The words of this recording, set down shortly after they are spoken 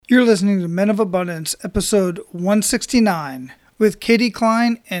You're listening to Men of Abundance, episode 169, with Katie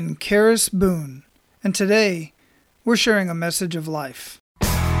Klein and Karis Boone. And today, we're sharing a message of life.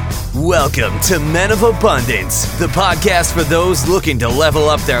 Welcome to Men of Abundance, the podcast for those looking to level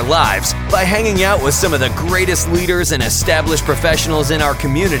up their lives by hanging out with some of the greatest leaders and established professionals in our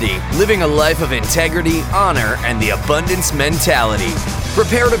community, living a life of integrity, honor, and the abundance mentality.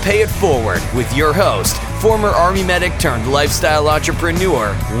 Prepare to pay it forward with your host, former Army medic turned lifestyle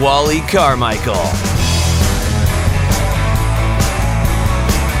entrepreneur, Wally Carmichael.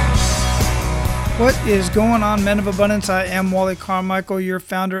 What is going on, Men of Abundance? I am Wally Carmichael, your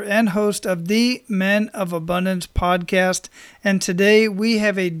founder and host of the Men of Abundance podcast. And today we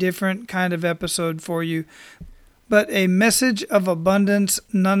have a different kind of episode for you, but a message of abundance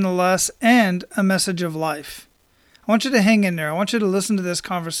nonetheless, and a message of life. I want you to hang in there. I want you to listen to this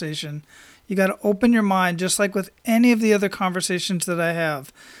conversation. You got to open your mind, just like with any of the other conversations that I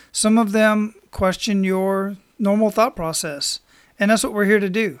have. Some of them question your normal thought process, and that's what we're here to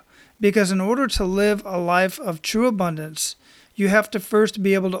do. Because in order to live a life of true abundance, you have to first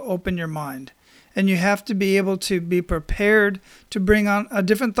be able to open your mind, and you have to be able to be prepared to bring on a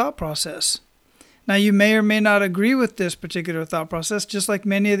different thought process. Now, you may or may not agree with this particular thought process, just like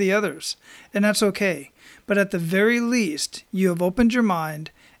many of the others, and that's okay. But at the very least, you have opened your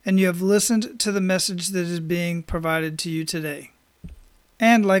mind and you have listened to the message that is being provided to you today.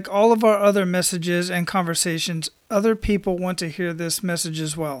 And like all of our other messages and conversations, other people want to hear this message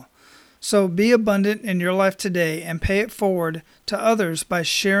as well. So be abundant in your life today and pay it forward to others by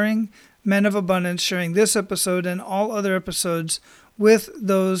sharing Men of Abundance, sharing this episode and all other episodes with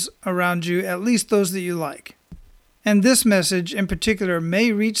those around you, at least those that you like. And this message in particular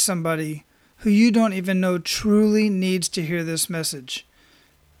may reach somebody who you don't even know truly needs to hear this message.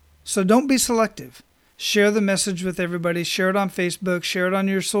 So don't be selective. Share the message with everybody. Share it on Facebook. Share it on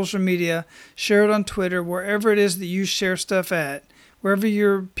your social media. Share it on Twitter. Wherever it is that you share stuff at, wherever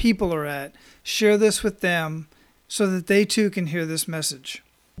your people are at, share this with them so that they too can hear this message.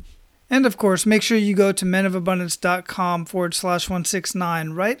 And of course, make sure you go to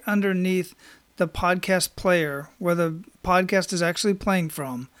menofabundance.com/169 right underneath the podcast player where the podcast is actually playing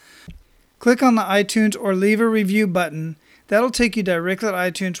from. Click on the iTunes or leave a review button. That'll take you directly to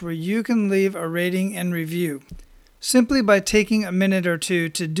iTunes where you can leave a rating and review. Simply by taking a minute or two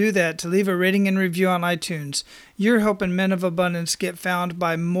to do that, to leave a rating and review on iTunes, you're helping Men of Abundance get found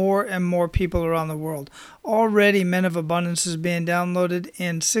by more and more people around the world. Already, Men of Abundance is being downloaded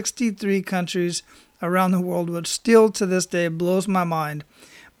in 63 countries around the world, which still to this day blows my mind.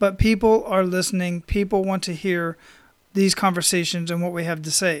 But people are listening. People want to hear these conversations and what we have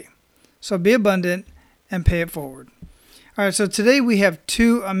to say. So be abundant and pay it forward. All right, so today we have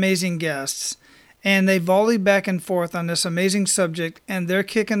two amazing guests, and they volley back and forth on this amazing subject and their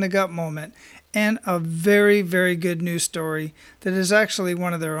kick in the gut moment and a very, very good news story that is actually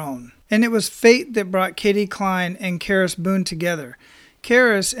one of their own. And it was fate that brought Katie Klein and Karis Boone together.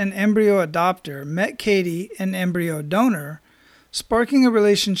 Karis, an embryo adopter, met Katie, an embryo donor, sparking a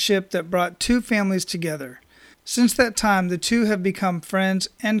relationship that brought two families together. Since that time, the two have become friends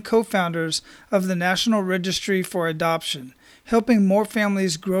and co-founders of the National Registry for Adoption, helping more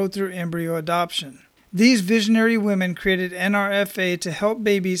families grow through embryo adoption. These visionary women created NRFA to help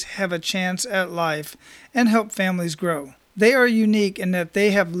babies have a chance at life and help families grow. They are unique in that they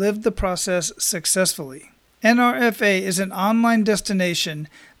have lived the process successfully. NRFA is an online destination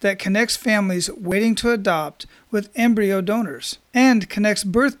that connects families waiting to adopt with embryo donors and connects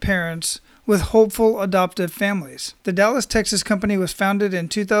birth parents with hopeful adoptive families. The Dallas, Texas company was founded in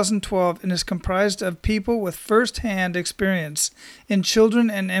 2012 and is comprised of people with first-hand experience in children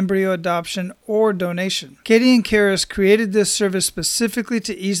and embryo adoption or donation. Katie and Karis created this service specifically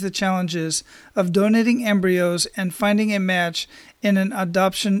to ease the challenges of donating embryos and finding a match in an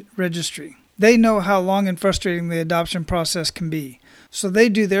adoption registry. They know how long and frustrating the adoption process can be, so they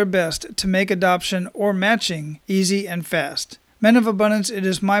do their best to make adoption or matching easy and fast. Men of Abundance, it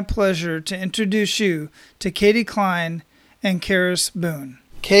is my pleasure to introduce you to Katie Klein and Karis Boone.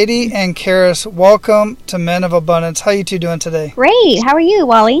 Katie and Karis, welcome to Men of Abundance. How are you two doing today? Great. How are you,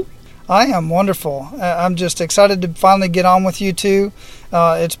 Wally? I am wonderful. I'm just excited to finally get on with you two.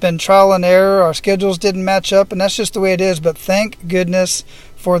 It's been trial and error. Our schedules didn't match up, and that's just the way it is. But thank goodness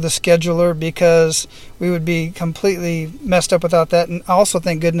for the scheduler, because we would be completely messed up without that. And also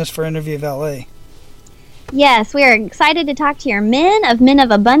thank goodness for Interview of LA. Yes, we are excited to talk to your Men of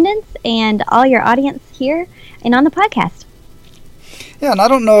Abundance and all your audience here and on the podcast. Yeah, and I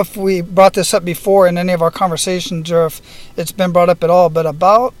don't know if we brought this up before in any of our conversations or if it's been brought up at all, but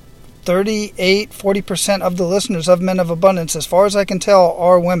about 40% of the listeners of Men of Abundance, as far as I can tell,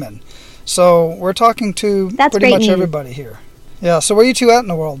 are women. So we're talking to pretty much everybody here. Yeah, so where are you two at in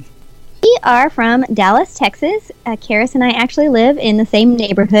the world? We are from Dallas, Texas. Karis and I actually live in the same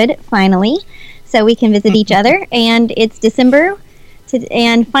neighborhood, finally, so we can visit each other. And it's December,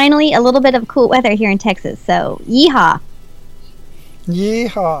 and finally a little bit of cool weather here in Texas. So, yeehaw.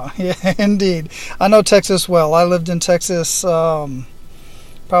 Yeehaw. Yeah, indeed. I know Texas well. I lived in Texas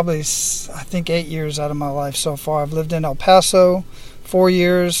probably, I think, 8 years out of my life so far. I've lived in El Paso 4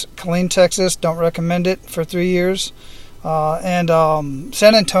 years, Killeen, Texas. Don't recommend it, for 3 years. And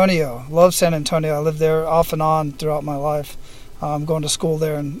San Antonio. Love San Antonio. I lived there off and on throughout my life. Going to school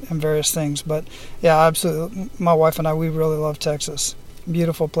there and various things. But yeah, absolutely. My wife and I, we really love Texas.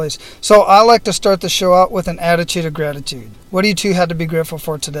 Beautiful place. So I like to start the show out with an attitude of gratitude. What do you two have to be grateful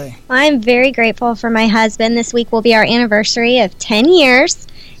for today? I'm very grateful for my husband. This week will be our anniversary of 10 years.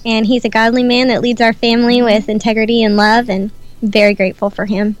 And he's a godly man that leads our family with integrity and love. And very grateful for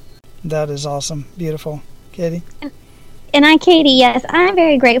him. That is awesome. Beautiful. Katie? And I, Katie, yes, I'm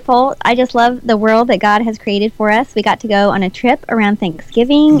very grateful. I just love the world that God has created for us. We got to go on a trip around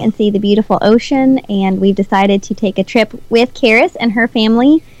Thanksgiving and see the beautiful ocean, and we've decided to take a trip with Karis and her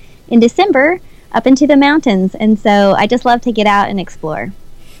family in December up into the mountains. And so I just love to get out and explore.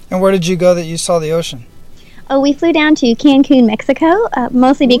 And where did you go that you saw the ocean? Oh, we flew down to Cancun, Mexico,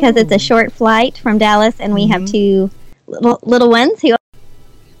 mostly because it's a short flight from Dallas, and we have two little ones who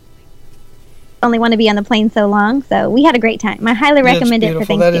only want to be on the plane so long. So we had a great time. I highly recommend it for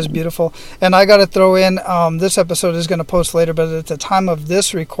Thanksgiving. That is beautiful. And I got to throw in, this episode is going to post later, but at the time of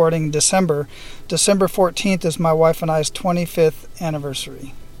this recording, December 14th is my wife and I's 25th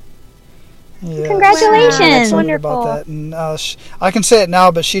anniversary. Yeah, congratulations! Wow, wonderful. About that. And I can say it now,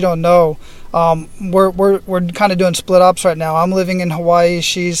 but she don't know. We're kind of doing split ops right now. I'm living in Hawaii.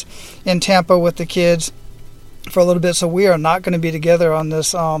 She's in Tampa with the kids for a little bit, so we are not going to be together on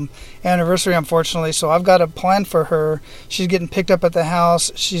this anniversary, unfortunately. So I've got a plan for her. She's getting picked up at the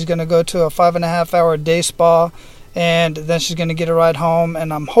house. She's going to go to a 5.5-hour day spa, and then she's going to get a ride home.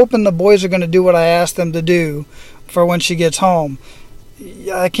 And I'm hoping the boys are going to do what I asked them to do for when she gets home.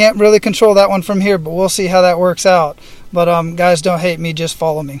 I can't really control that one from here, but we'll see how that works out. But guys, don't hate me, just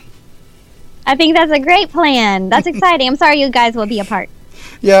follow me. I think that's a great plan. That's exciting. I'm sorry you guys will be apart.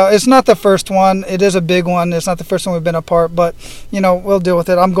 Yeah, it's not the first one. It is a big one. It's not the first one we've been apart, but, we'll deal with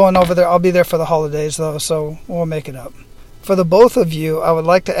it. I'm going over there. I'll be there for the holidays, though, so we'll make it up. For the both of you, I would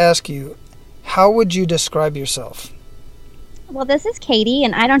like to ask you, how would you describe yourself? Well, this is Katie,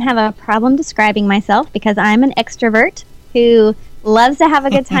 and I don't have a problem describing myself because I'm an extrovert who loves to have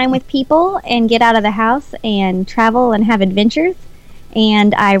a good time with people and get out of the house and travel and have adventures.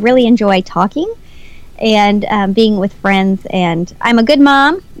 And I really enjoy talking and being with friends. And I'm a good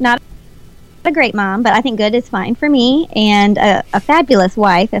mom, not a great mom, but I think good is fine for me, and a fabulous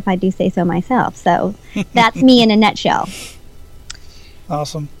wife, if I do say so myself. So that's me in a nutshell.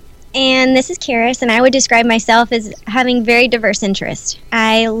 Awesome. And this is Karis, and I would describe myself as having very diverse interests.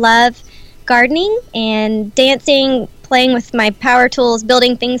 I love gardening and dancing, playing with my power tools,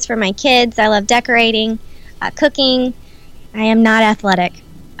 building things for my kids. I love decorating, cooking. I am not athletic.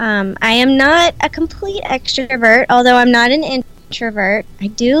 I am not a complete extrovert, although I'm not an introvert. I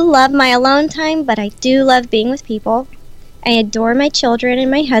do love my alone time, but I do love being with people. I adore my children and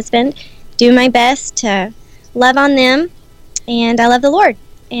my husband, do my best to love on them, and I love the Lord.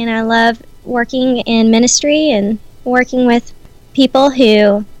 And I love working in ministry and working with people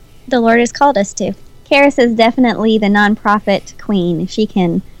who the Lord has called us to. Karis is definitely the nonprofit queen. She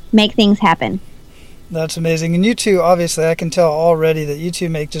can make things happen. That's amazing. And you two, obviously, I can tell already that you two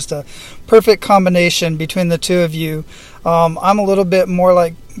make just a perfect combination between the two of you. I'm a little bit more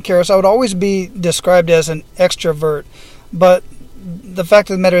like Karis. I would always be described as an extrovert, but the fact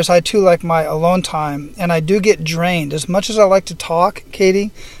of the matter is I too like my alone time, and I do get drained. As much as I like to talk,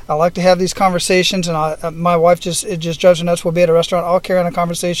 Katie, I like to have these conversations, and my wife just drives me nuts. We'll be at a restaurant, I'll carry on a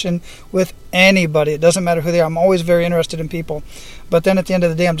conversation with anybody. It doesn't matter who they are. I'm always very interested in people. But then at the end of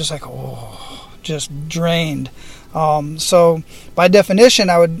the day, I'm just like, just drained. So by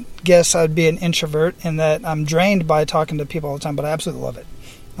definition, I would guess I'd be an introvert in that I'm drained by talking to people all the time, but I absolutely love it.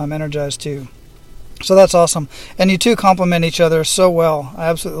 I'm energized too. So that's awesome. And you two complement each other so well. I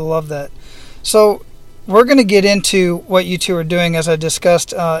absolutely love that. So we're going to get into what you two are doing, as I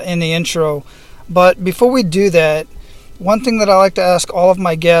discussed in the intro. But before we do that, one thing that I like to ask all of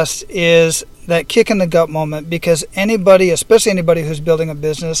my guests is that kick in the gut moment, because anybody, especially anybody who's building a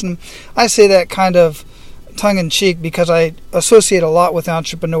business, and I say that kind of tongue-in-cheek because I associate a lot with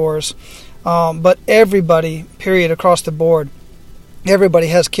entrepreneurs, but everybody, period, across the board, everybody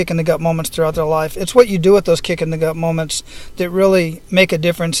has kick-in-the-gut moments throughout their life. It's what you do with those kick-in-the-gut moments that really make a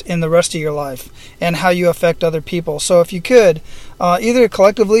difference in the rest of your life and how you affect other people. So if you could, either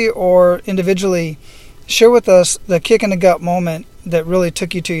collectively or individually, share with us the kick-in-the-gut moment that really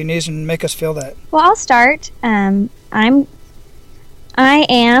took you to your knees and make us feel that. Well, I'll start. I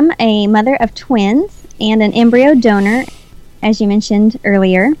am a mother of twins and an embryo donor, as you mentioned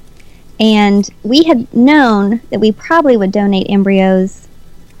earlier. And we had known that we probably would donate embryos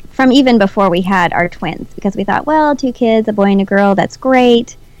from even before we had our twins, because we thought, well, 2 kids, a boy and a girl, that's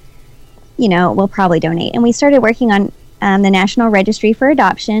great. We'll probably donate. And we started working on the National Registry for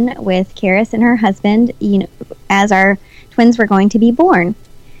Adoption with Karis and her husband, as our twins were going to be born.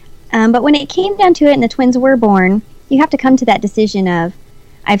 But when it came down to it and the twins were born, you have to come to that decision of,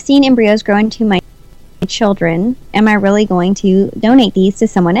 I've seen embryos grow into my children. Am I really going to donate these to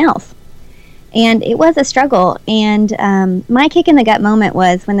someone else? And it was a struggle. And my kick-in-the-gut moment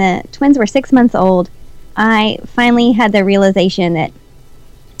was when the twins were 6 months old. I finally had the realization that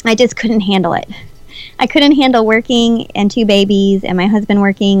I just couldn't handle it. I couldn't handle working and 2 babies and my husband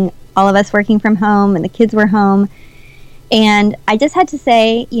working, all of us working from home, and the kids were home. And I just had to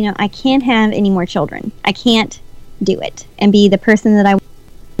say, I can't have any more children. I can't do it and be the person that I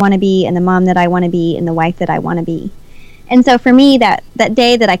want to be and the mom that I want to be and the wife that I want to be. And so for me, that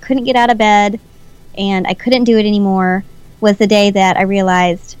day that I couldn't get out of bed and I couldn't do it anymore was the day that I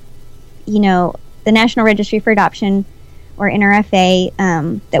realized, the National Registry for Adoption, or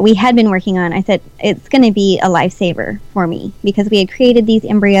NRFA, that we had been working on. I said, it's going to be a lifesaver for me, because we had created these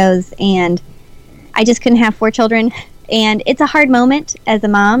embryos and I just couldn't have 4 children. And it's a hard moment as a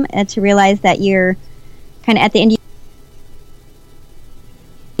mom to realize that you're kind of at the end of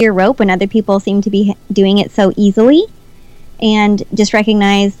your rope when other people seem to be doing it so easily. And just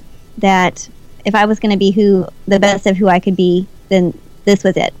recognize that if I was going to be the best of who I could be, then this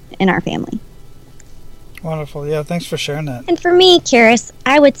was it in our family. Wonderful. Yeah, thanks for sharing that. And for me, Karis,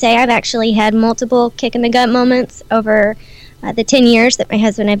 I would say I've actually had multiple kick-in-the-gut moments over the 10 years that my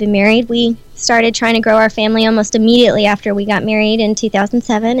husband and I have been married. We started trying to grow our family almost immediately after we got married in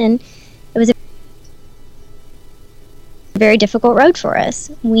 2007, and it was a very difficult road for us.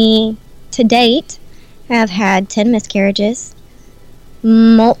 We, to date, have had 10 miscarriages,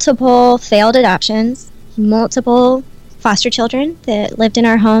 multiple failed adoptions, multiple foster children that lived in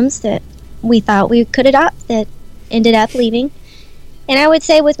our homes that we thought we could adopt that ended up leaving. And I would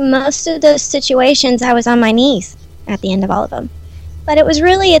say with most of those situations, I was on my knees at the end of all of them. But it was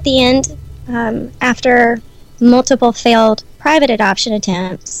really at the end, after multiple failed private adoption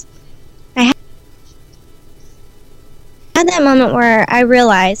attempts, I had that moment where I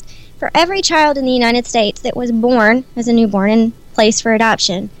realized for every child in the United States that was born as a newborn and placed for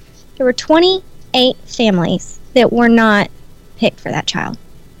adoption, there were 28 families that were not picked for that child.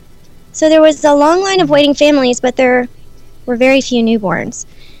 So there was a long line of waiting families, but there were very few newborns.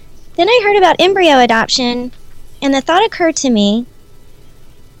 Then I heard about embryo adoption, and the thought occurred to me,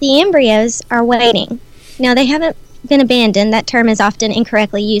 the embryos are waiting. Now, they haven't been abandoned. That term is often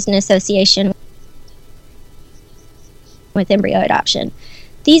incorrectly used in association with embryo adoption.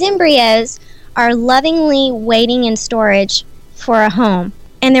 These embryos are lovingly waiting in storage for a home,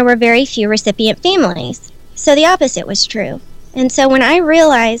 and there were very few recipient families. So the opposite was true. And so when I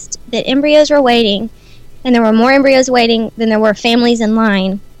realized that embryos were waiting, and there were more embryos waiting than there were families in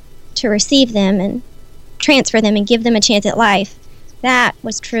line to receive them and transfer them and give them a chance at life, that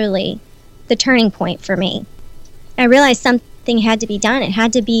was truly the turning point for me. I realized something had to be done. It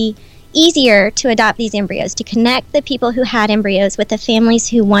had to be easier to adopt these embryos, to connect the people who had embryos with the families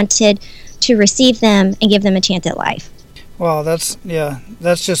who wanted to receive them and give them a chance at life. Wow, that's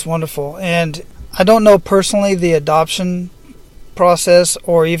just wonderful. And I don't know personally the adoption process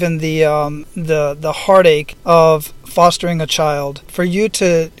or even the heartache of fostering a child. For you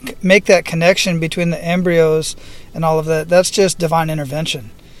to make that connection between the embryos and all of that, that's just divine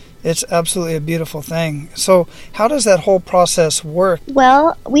intervention. It's absolutely a beautiful thing. So how does that whole process work?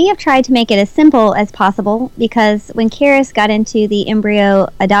 Well, we have tried to make it as simple as possible, because when Karis got into the embryo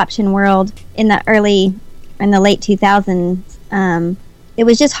adoption world in the late 2000s, it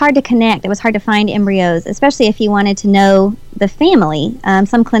was just hard to connect. It was hard to find embryos, especially if you wanted to know the family.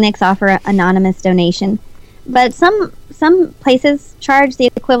 Some clinics offer anonymous donation, but some places charge the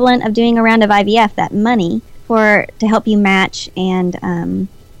equivalent of doing a round of IVF, that money, to help you match and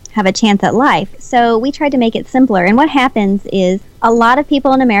have a chance at life. So we tried to make it simpler. And what happens is a lot of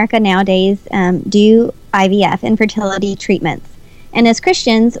people in America nowadays do IVF, infertility treatments. And as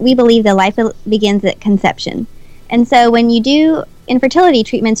Christians, we believe that life begins at conception. And so when you do infertility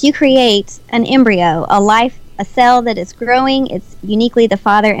treatments, you create an embryo, a a cell that is growing. It's uniquely the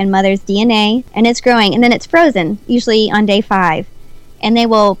father and mother's DNA, and it's growing, and then it's frozen, usually on day 5. And they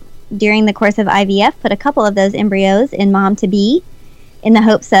will, during the course of IVF, put a couple of those embryos in mom-to-be in the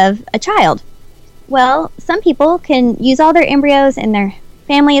hopes of a child. Well, some people can use all their embryos and their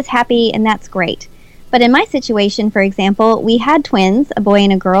family is happy, and that's great. But in my situation, for example, we had twins, a boy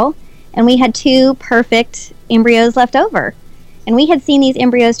and a girl, and we had 2 perfect embryos left over. And we had seen these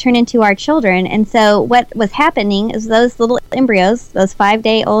embryos turn into our children. And so what was happening is those little embryos, those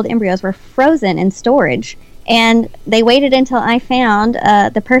 5-day-old embryos, were frozen in storage. And they waited until I found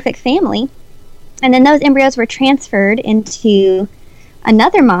the perfect family. And then those embryos were transferred into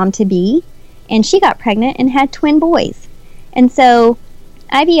another mom-to-be, and she got pregnant and had twin boys. And so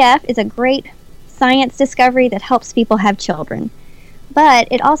IVF is a great science discovery that helps people have children. But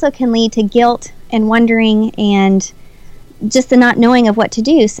it also can lead to guilt and wondering and just the not knowing of what to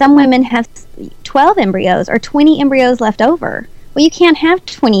do. Some women have 12 embryos or 20 embryos left over. Well, you can't have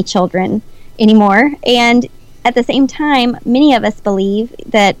 20 children anymore. And at the same time, many of us believe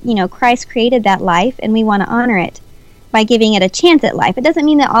that, Christ created that life and we want to honor it by giving it a chance at life. It doesn't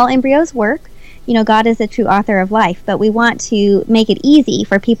mean that all embryos work. God is the true author of life, but we want to make it easy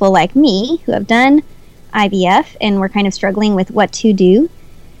for people like me who have done IVF and we're kind of struggling with what to do,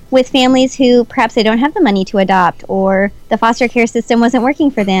 with families who perhaps they don't have the money to adopt, or the foster care system wasn't working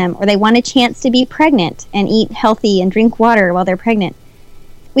for them, or they want a chance to be pregnant and eat healthy and drink water while they're pregnant.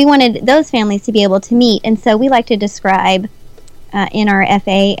 We wanted those families to be able to meet, and so we like to describe in our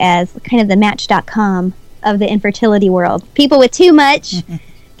FA as kind of the Match.com of the infertility world. People with too much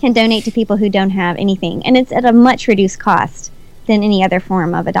can donate to people who don't have anything, and it's at a much reduced cost than any other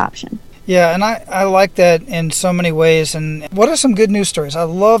form of adoption. Yeah, and I like that in so many ways. And what are some good news stories?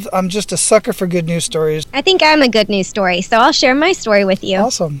 I'm just a sucker for good news stories. I think I'm a good news story, so I'll share my story with you.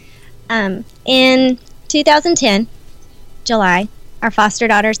 Awesome. In 2010, July, our foster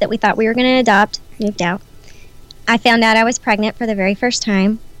daughters that we thought we were going to adopt moved out. I found out I was pregnant for the very first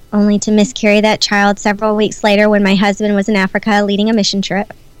time, only to miscarry that child several weeks later when my husband was in Africa leading a mission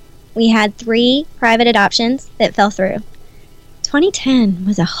trip. We had 3 private adoptions that fell through. 2010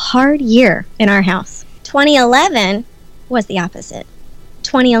 was a hard year in our house. 2011 was the opposite.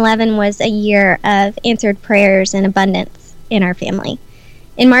 2011 was a year of answered prayers and abundance in our family.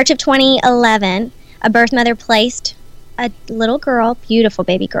 In March of 2011, a birth mother placed a little girl, beautiful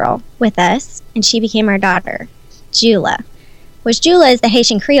baby girl, with us, and she became our daughter, Jula. Which Jula is the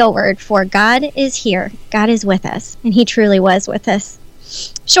Haitian Creole word for God is here, God is with us, and he truly was with us.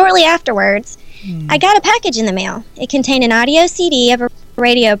 Shortly afterwards, I got a package in the mail. It contained an audio CD of a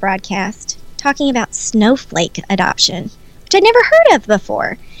radio broadcast talking about snowflake adoption, which I'd never heard of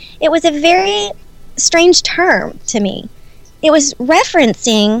before. It was a very strange term to me. It was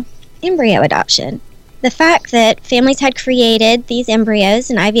referencing embryo adoption. The fact that families had created these embryos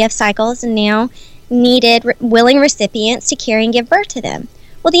in IVF cycles and now needed willing recipients to carry and give birth to them.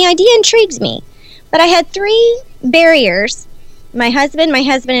 Well, the idea intrigues me, but I had 3 barriers, my husband,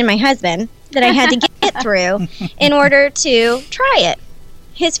 and my husband, that I had to get through in order to try it.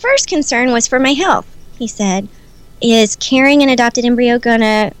 His first concern was for my health. He said, is carrying an adopted embryo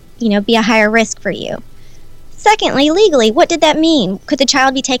gonna, be a higher risk for you? Secondly, legally, what did that mean? Could the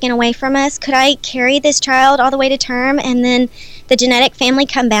child be taken away from us? Could I carry this child all the way to term and then the genetic family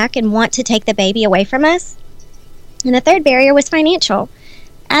come back and want to take the baby away from us? And the third barrier was financial.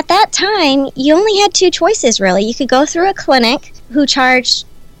 At that time, you only had 2 choices, really. You could go through a clinic who charged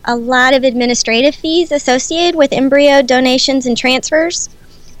a lot of administrative fees associated with embryo donations and transfers,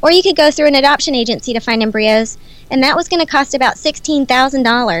 or you could go through an adoption agency to find embryos, and that was going to cost about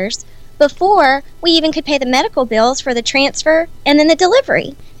 $16,000 before we even could pay the medical bills for the transfer and then the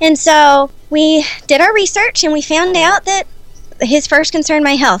delivery. And so we did our research and we found out that his first concern,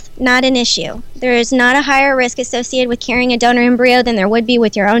 my health, not an issue. There is not a higher risk associated with carrying a donor embryo than there would be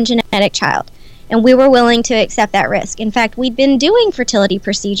with your own genetic child. And we were willing to accept that risk. In fact, we'd been doing fertility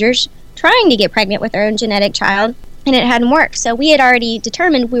procedures, trying to get pregnant with our own genetic child, and it hadn't worked. So we had already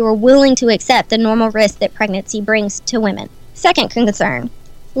determined we were willing to accept the normal risk that pregnancy brings to women. Second concern,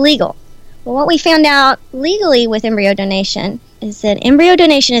 legal. Well, what we found out legally with embryo donation is that embryo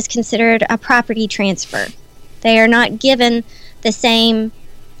donation is considered a property transfer. They are not given the same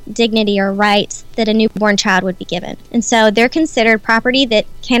dignity or rights that a newborn child would be given. And so they're considered property that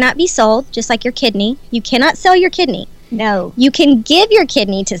cannot be sold, just like your kidney. You cannot sell your kidney. No. You can give your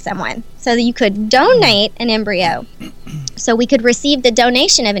kidney to someone so that you could donate an embryo. So we could receive the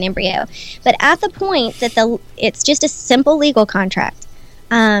donation of an embryo. But at the point that it's just a simple legal contract,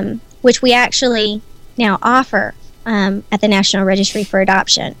 which we actually now offer at the National Registry for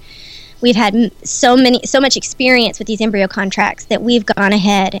Adoption. we've had so much experience with these embryo contracts that we've gone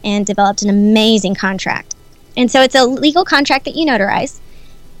ahead and developed an amazing contract. And so it's a legal contract that you notarize,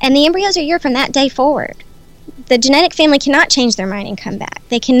 and the embryos are yours from that day forward. The genetic family cannot change their mind and come back.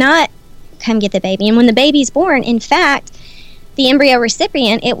 They cannot come get the baby. And when the baby's born, in fact, the embryo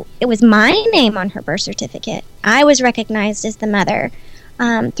recipient, it was my name on her birth certificate. I was recognized as the mother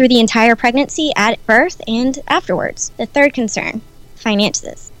through the entire pregnancy, at birth, and afterwards. The third concern,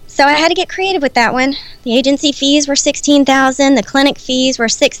 finances. So I had to get creative with that one. The agency fees were $16,000. The clinic fees were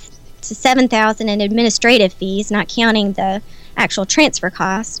 $6,000 to $7,000 in administrative fees, not counting the actual transfer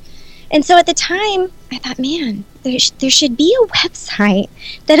cost. And so at the time, I thought, man, there should be a website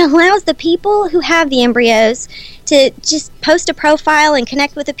that allows the people who have the embryos to just post a profile and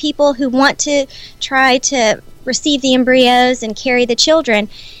connect with the people who want to try to receive the embryos and carry the children.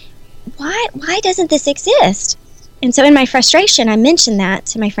 Why doesn't this exist? And so in my frustration, I mentioned that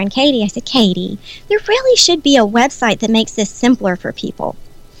to my friend Katie. I said, Katie, there really should be a website that makes this simpler for people.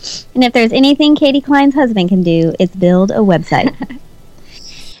 And if there's anything Katie Klein's husband can do, it's build a website.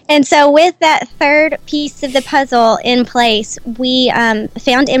 And so with that third piece of the puzzle in place, we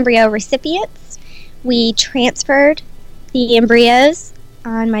found embryo recipients. We transferred the embryos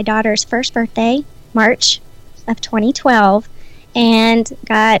on my daughter's first birthday, March of 2012, and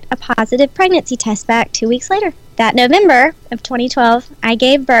got a positive pregnancy test back 2 weeks later. That November of 2012, I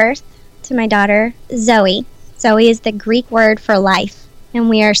gave birth to my daughter, Zoe. Zoe is the Greek word for life. And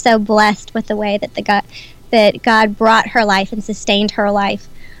we are so blessed with the way that God brought her life and sustained her life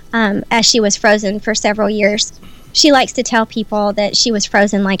as she was frozen for several years. She likes to tell people that she was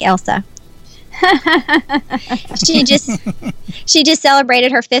frozen like Elsa. She just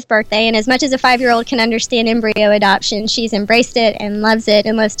celebrated her 5th birthday, and as much as a 5-year-old can understand embryo adoption, she's embraced it and loves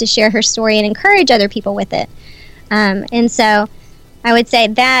to share her story and encourage other people with it. And so I would say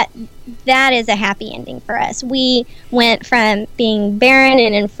that is a happy ending for us. We went from being barren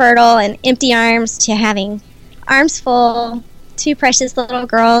and infertile and empty arms to having arms full, 2 precious little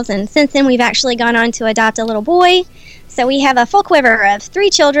girls, and since then we've actually gone on to adopt a little boy. So we have a full quiver of 3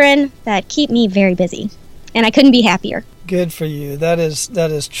 children that keep me very busy, and I couldn't be happier. Good for you. That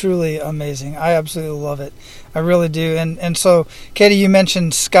is truly amazing. I absolutely love it. I really do. And so, Katie, you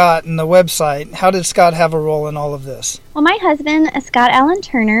mentioned Scott and the website. How did Scott have a role in all of this? Well, my husband, Scott Allen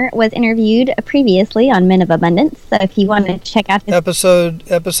Turner, was interviewed previously on Men of Abundance. So if you want to check out his episode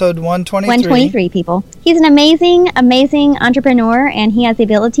 123. 123, people. He's an amazing entrepreneur, and he has the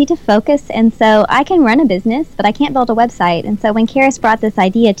ability to focus. And so I can run a business, but I can't build a website. And so when Karis brought this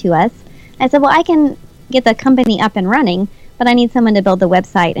idea to us, I said, well, I can get the company up and running, but I need someone to build the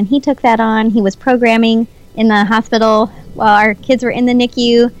website. And he took that on. He was programming in the hospital while our kids were in the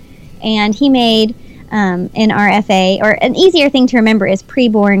NICU, and he made an RFA, or an easier thing to remember is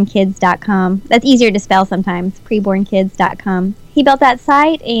prebornkids.com. That's easier to spell sometimes, prebornkids.com. He built that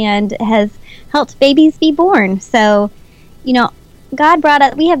site and has helped babies be born. So, God brought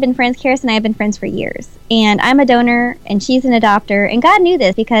us, we have been friends, Karis and I have been friends for years. And I'm a donor, and she's an adopter. And God knew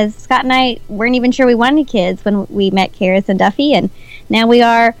this because Scott and I weren't even sure we wanted kids when we met Karis and Duffy. And now we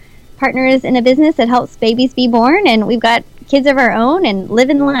are partners in a business that helps babies be born. And we've got kids of our own and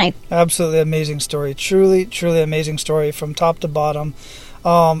living life. Absolutely amazing story. Truly, truly amazing story from top to bottom.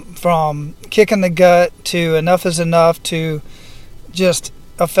 From kicking the gut to enough is enough to just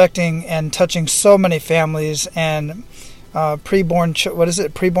affecting and touching so many families and preborn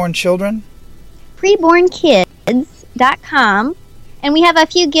children? Prebornkids.com. And we have a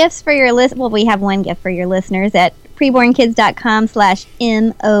few gifts for your list. Well, we have one gift for your listeners at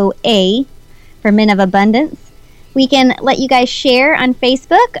prebornkids.com/MOA for Men of Abundance. We can let you guys share on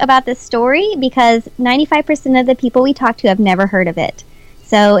Facebook about this story because 95% of the people we talk to have never heard of it.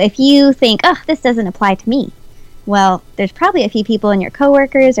 So if you think, oh, this doesn't apply to me, well, there's probably a few people in your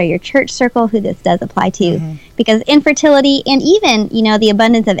coworkers or your church circle who this does apply to, because infertility and even, the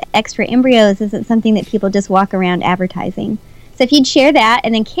abundance of extra embryos isn't something that people just walk around advertising. So if you'd share that,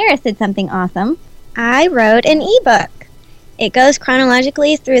 and then Karis did something awesome. I wrote an ebook. It goes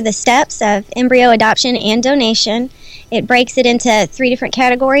chronologically through the steps of embryo adoption and donation. It breaks it into 3 different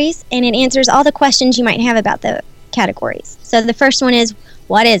categories, and it answers all the questions you might have about the categories. So the first one is,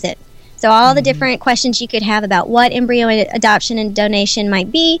 what is it? So all the different questions you could have about what embryo adoption and donation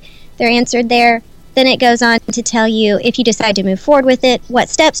might be, they're answered there. Then it goes on to tell you if you decide to move forward with it, what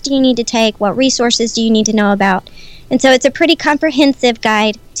steps do you need to take, what resources do you need to know about. And so it's a pretty comprehensive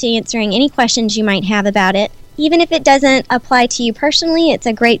guide to answering any questions you might have about it. Even if it doesn't apply to you personally, it's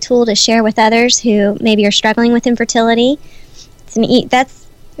a great tool to share with others who maybe are struggling with infertility. That's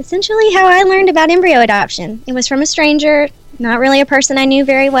essentially how I learned about embryo adoption. It was from a stranger, not really a person I knew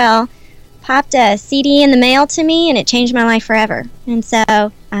very well. popped a CD in the mail to me, and it changed my life forever. And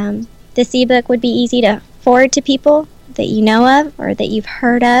so this ebook would be easy to forward to people that you know of or that you've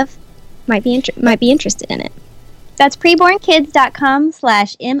heard of might be interested in it. That's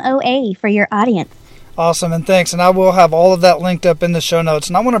prebornkids.com/MOA for your audience. Awesome, and thanks. And I will have all of that linked up in the show notes.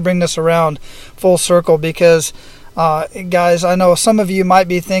 And I want to bring this around full circle because, guys, I know some of you might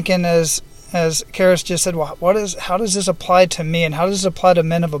be thinking, as Karis just said, well, how does this apply to me, and how does this apply to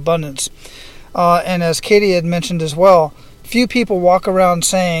Men of Abundance? And as Katie had mentioned as well, few people walk around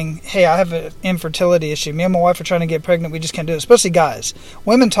saying, hey, I have an infertility issue. Me and my wife are trying to get pregnant. We just can't do it, especially guys.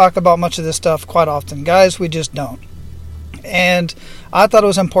 Women talk about much of this stuff quite often. Guys, we just don't. And I thought it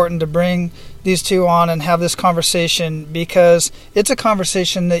was important to bring these two on and have this conversation because it's a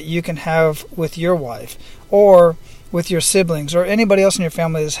conversation that you can have with your wife or with your siblings or anybody else in your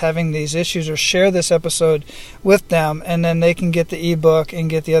family that's having these issues, or share this episode with them, and then they can get the ebook and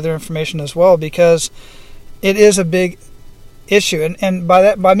get the other information as well, because it is a big issue. And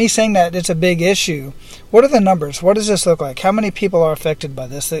by me saying that it's a big issue, what are the numbers? What does this look like? How many people are affected by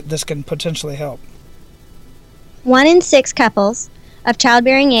this that this can potentially help? 1 in 6 couples of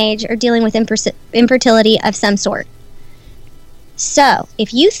childbearing age are dealing with infertility of some sort. So,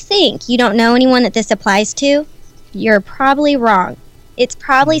 if you think you don't know anyone that this applies to, you're probably wrong. It's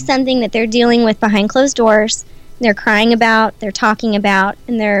probably something that they're dealing with behind closed doors, they're crying about, they're talking about,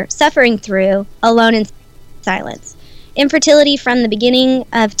 and they're suffering through alone in silence. Infertility from the beginning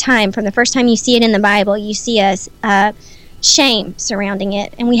of time, from the first time you see it in the Bible, you see a shame surrounding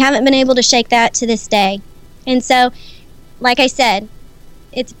it, and we haven't been able to shake that to this day. And so, like I said,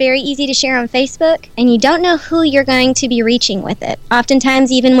 it's very easy to share on Facebook, and you don't know who you're going to be reaching with it.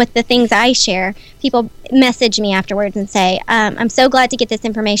 Oftentimes, even with the things I share, people message me afterwards and say, I'm so glad to get this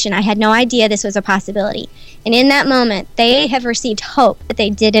information. I had no idea this was a possibility. And in that moment, they have received hope that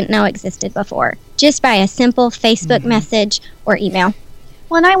they didn't know existed before, just by a simple Facebook message or email.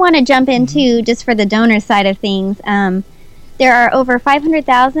 Well, and I want to jump into, just for the donor side of things, there are over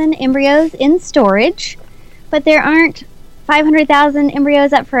 500,000 embryos in storage, but there aren't 500,000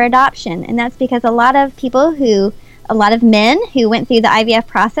 embryos up for adoption, and that's because a lot of men who went through the IVF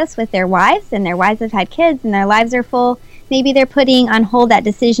process with their wives, and their wives have had kids, and their lives are full, maybe they're putting on hold that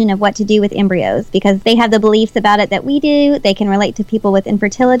decision of what to do with embryos because they have the beliefs about it that we do. They can relate to people with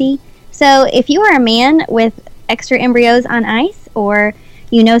infertility. So if you are a man with extra embryos on ice, or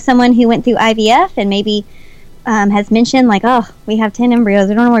you know someone who went through IVF and maybe has mentioned like, oh, we have 10 embryos,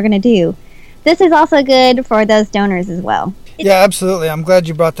 I don't know what we're going to do. This is also good for those donors as well. Yeah, absolutely. I'm glad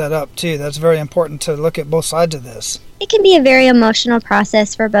you brought that up, too. That's very important to look at both sides of this. It can be a very emotional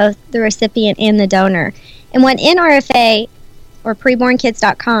process for both the recipient and the donor. And what NRFA, or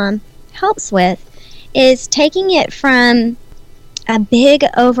prebornkids.com, helps with is taking it from a big,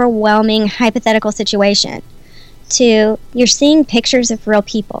 overwhelming, hypothetical situation to you're seeing pictures of real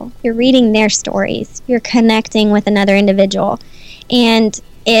people. You're reading their stories. You're connecting with another individual. And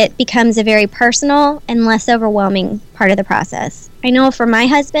it becomes a very personal and less overwhelming part of the process. I know for my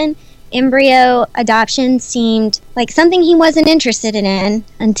husband, embryo adoption seemed like something he wasn't interested in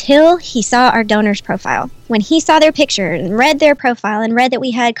until he saw our donor's profile. When he saw their picture and read their profile and read that we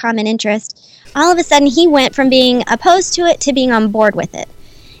had common interest, all of a sudden he went from being opposed to it to being on board with it.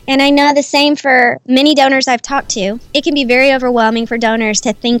 And I know the same for many donors I've talked to. It can be very overwhelming for donors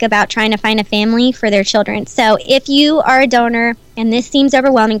to think about trying to find a family for their children. So if you are a donor and this seems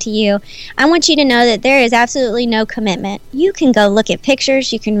overwhelming to you, I want you to know that there is absolutely no commitment. You can go look at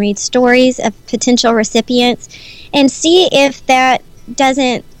pictures, you can read stories of potential recipients, and see if that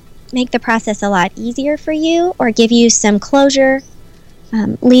doesn't make the process a lot easier for you or give you some closure,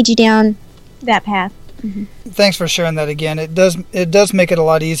 lead you down that path. Mm-hmm. Thanks for sharing that again. It does make it a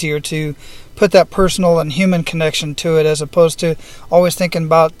lot easier to put that personal and human connection to it, as opposed to always thinking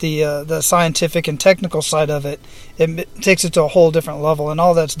about the scientific and technical side of it. It takes it to a whole different level, and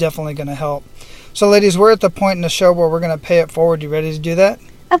all that's definitely going to help. So, ladies, we're at the point in the show where we're going to pay it forward. You ready to do that?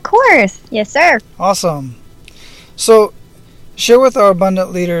 Of course. Yes, sir. Awesome. So, share with our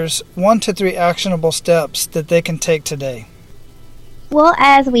abundant leaders 1 to 3 actionable steps that they can take today. Well,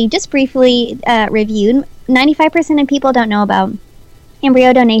 as we just briefly reviewed, 95% of people don't know about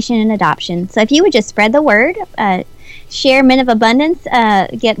embryo donation and adoption. So if you would just spread the word, share Men of Abundance,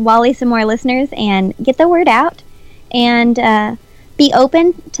 get Wally some more listeners, and get the word out, and be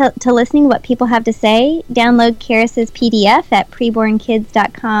open to listening to what people have to say. Download Karis's PDF at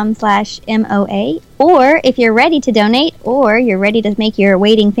prebornkids.com/MOA. Or if you're ready to donate, or you're ready to make your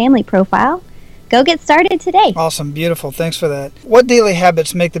waiting family profile, go get started today. Awesome. Beautiful. Thanks for that. What daily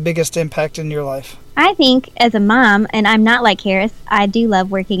habits make the biggest impact in your life? I think as a mom, and I'm not like Karis, I do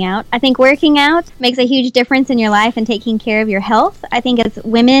love working out. I think working out makes a huge difference in your life and taking care of your health. I think as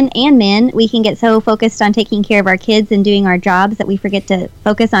women and men, we can get so focused on taking care of our kids and doing our jobs that we forget to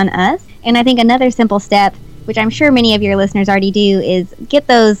focus on us. And I think another simple step, which I'm sure many of your listeners already do, is get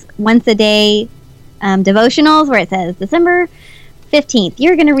those once a day devotionals where it says December 15th,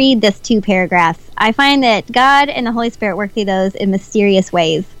 you're going to read this 2 paragraphs. I find that God and the Holy Spirit work through those in mysterious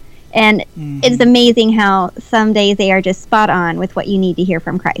ways. And it's amazing how some days they are just spot on with what you need to hear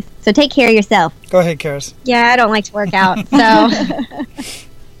from Christ. So take care of yourself. Go ahead, Karis. Yeah, I don't like to work out, so I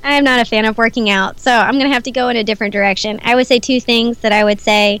am not a fan of working out. So I'm going to have to go in a different direction. I would say 2 things that I would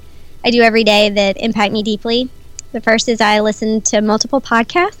say I do every day that impact me deeply. The first is I listen to multiple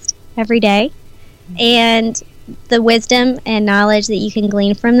podcasts every day, and the wisdom and knowledge that you can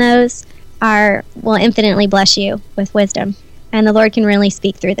glean from those will infinitely bless you with wisdom. And the Lord can really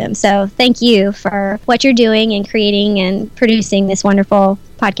speak through them. So thank you for what you're doing and creating and producing this wonderful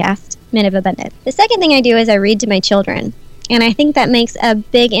podcast, Men of Abundance. The second thing I do is I read to my children. And I think that makes a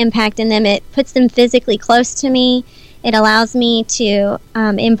big impact in them. It puts them physically close to me. It allows me to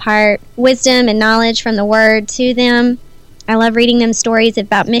impart wisdom and knowledge from the Word to them. I love reading them stories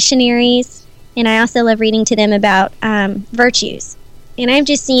about missionaries. And I also love reading to them about virtues. And I've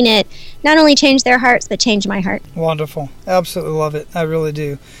just seen it not only change their hearts, but change my heart. Wonderful. Absolutely love it. I really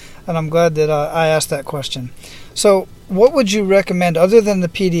do. And I'm glad that I asked that question. So what would you recommend, other than the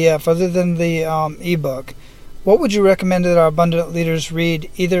PDF, other than the ebook, what would you recommend that our Abundant leaders read,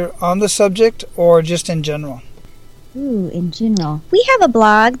 either on the subject or just in general? Ooh, in general. We have a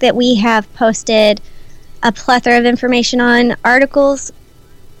blog that we have posted a plethora of information on, articles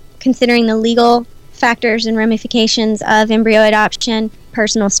considering the legal factors and ramifications of embryo adoption,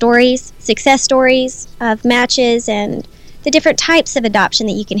 personal stories, success stories of matches, and the different types of adoption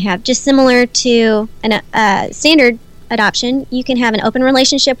that you can have. Just similar to a standard adoption, you can have an open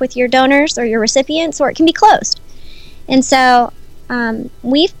relationship with your donors or your recipients, or it can be closed. And so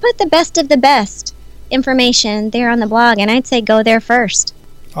we've put the best of the best information there on the blog, and I'd say go there first.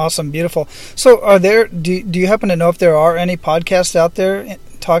 Awesome. Beautiful. So do you happen to know if there are any podcasts out there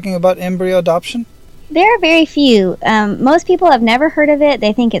talking about embryo adoption? There are very few. Most people have never heard of it.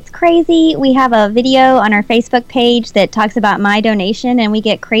 They think it's crazy. We have a video on our Facebook page that talks about my donation, and we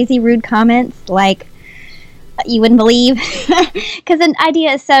get crazy rude comments like you wouldn't believe, because the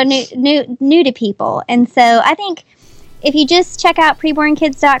idea is so new to people. And so I think if you just check out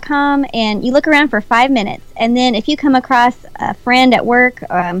prebornkids.com and you look around for 5 minutes, and then if you come across a friend at work,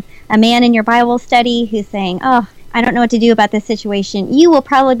 a man in your Bible study who's saying, "Oh, I don't know what to do about this situation," you will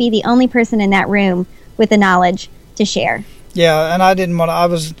probably be the only person in that room with the knowledge to share. Yeah, and I didn't want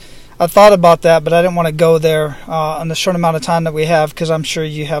to. I thought about that, but I didn't want to go there in the short amount of time that we have, because I'm sure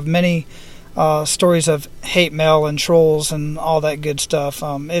you have many stories of hate mail and trolls and all that good stuff.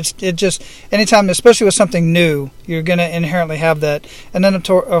 It just anytime, especially with something new, you're going to inherently have that. And then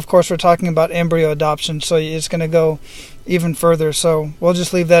of course we're talking about embryo adoption, so it's going to go even further. So we'll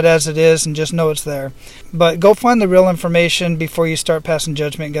just leave that as it is and just know it's there. But go find the real information before you start passing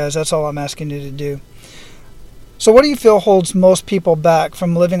judgment, guys. That's all I'm asking you to do. So what do you feel holds most people back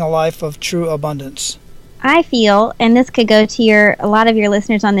from living a life of true abundance? I feel, and this could go to a lot of your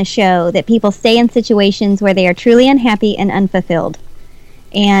listeners on the show, that people stay in situations where they are truly unhappy and unfulfilled.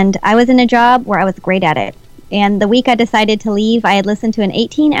 And I was in a job where I was great at it. And the week I decided to leave, I had listened to an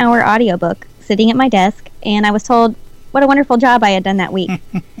 18-hour audiobook sitting at my desk, and I was told what a wonderful job I had done that week.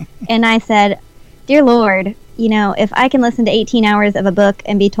 And I said, "Dear Lord, if I can listen to 18 hours of a book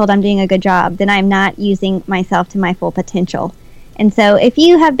and be told I'm doing a good job, then I'm not using myself to my full potential." And so if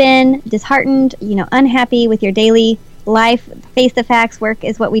you have been disheartened, unhappy with your daily life, face the facts work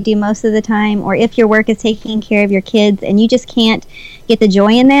is what we do most of the time, or if your work is taking care of your kids and you just can't get the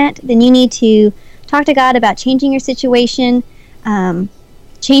joy in that, then you need to talk to God about changing your situation,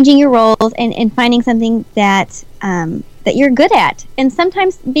 changing your roles, and finding something that you're good at. And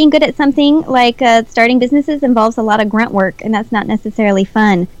sometimes being good at something like starting businesses involves a lot of grunt work, and that's not necessarily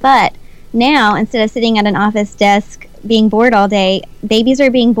fun. But now, instead of sitting at an office desk being bored all day, babies are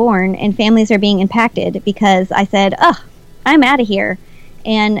being born and families are being impacted because I said, I'm out of here.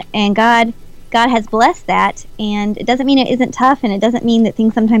 And God has blessed that, and it doesn't mean it isn't tough, and it doesn't mean that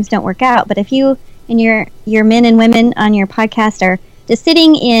things sometimes don't work out. But if you and your men and women on your podcast are just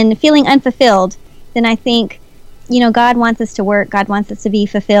sitting in feeling unfulfilled, then I think God wants us to work. God wants us to be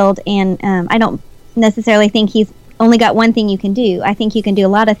fulfilled, and I don't necessarily think He's only got one thing you can do. I think you can do a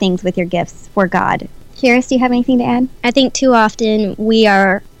lot of things with your gifts for God. Karis, do you have anything to add? I think too often we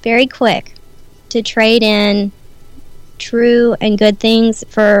are very quick to trade in true and good things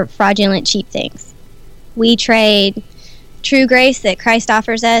for fraudulent, cheap things. We trade true grace that Christ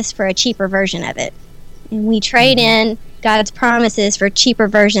offers us for a cheaper version of it. And we trade in God's promises for cheaper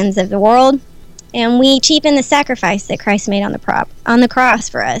versions of the world. And we cheapen the sacrifice that Christ made on the cross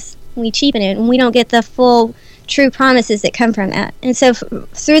for us. We cheapen it, and we don't get the full true promises that come from that. And so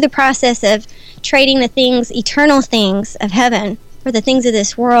through the process of trading the things, eternal things of heaven for the things of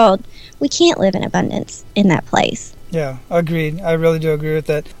this world, we can't live in abundance in that place. Yeah, agreed. I really do agree with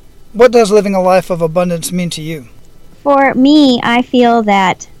that. What does living a life of abundance mean to you? For me, I feel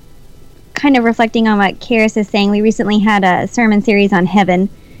that, kind of reflecting on what Karis is saying, we recently had a sermon series on heaven.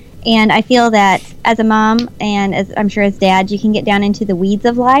 And I feel that as a mom, and as I'm sure as dad, you can get down into the weeds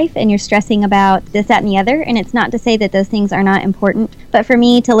of life and you're stressing about this, that, and the other. And it's not to say that those things are not important. But for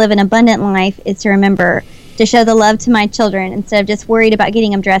me, to live an abundant life is to remember to show the love to my children instead of just worried about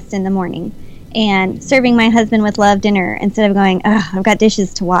getting them dressed in the morning. And serving my husband with love dinner instead of going, oh, I've got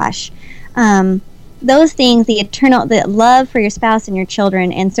dishes to wash. Those things, the love for your spouse and your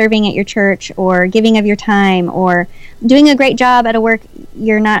children, and serving at your church, or giving of your time, or doing a great job at a work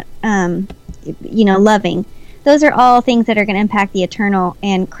you're not, loving. Those are all things that are going to impact the eternal,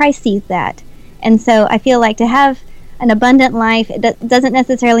 and Christ sees that. And so I feel like to have an abundant life, it doesn't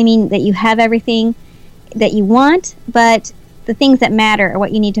necessarily mean that you have everything that you want, but the things that matter are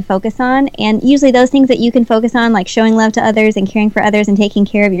what you need to focus on. And usually those things that you can focus on, like showing love to others and caring for others and taking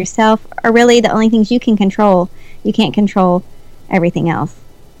care of yourself, are really the only things you can control. You can't control everything else.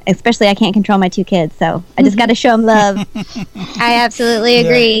 Especially I can't control my 2 kids, so I just got to show them love. I absolutely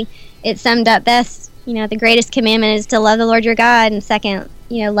agree. Yeah. It summed up best. The greatest commandment is to love the Lord your God, and second,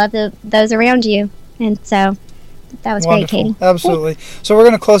 love those around you. And so that was wonderful. Great, Katie. Absolutely. So we're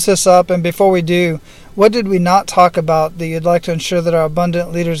going to close this up, and before we do, what did we not talk about that you'd like to ensure that our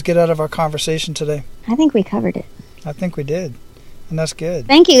abundant leaders get out of our conversation today? I think we covered it. I think we did, and that's good.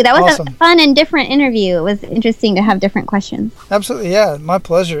 Thank you. That was awesome. A fun and different interview. It was interesting to have different questions. Absolutely, yeah, my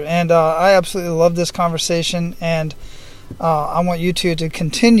pleasure. And I absolutely love this conversation, and I want you two to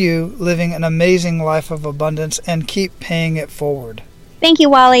continue living an amazing life of abundance and keep paying it forward. Thank you,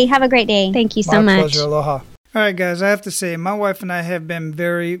 Wally. Have a great day. Thank you so much. My pleasure. Aloha. All right, guys, I have to say, my wife and I have been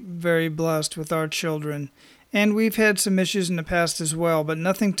very, very blessed with our children. And we've had some issues in the past as well, but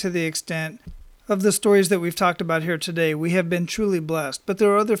nothing to the extent of the stories that we've talked about here today. We have been truly blessed. But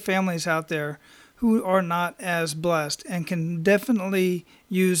there are other families out there who are not as blessed and can definitely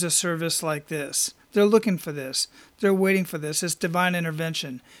use a service like this. They're looking for this. They're waiting for this. It's divine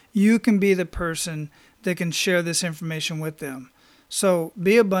intervention. You can be the person that can share this information with them. So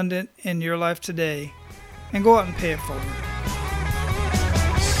be abundant in your life today and go out and pay it forward.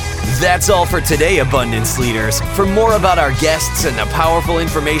 That's all for today, Abundance Leaders. For more about our guests and the powerful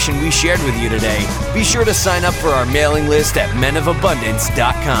information we shared with you today, be sure to sign up for our mailing list at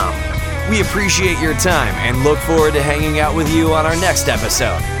menofabundance.com. We appreciate your time and look forward to hanging out with you on our next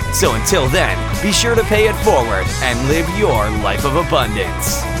episode. So until then, be sure to pay it forward and live your life of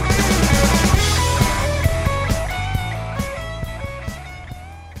abundance.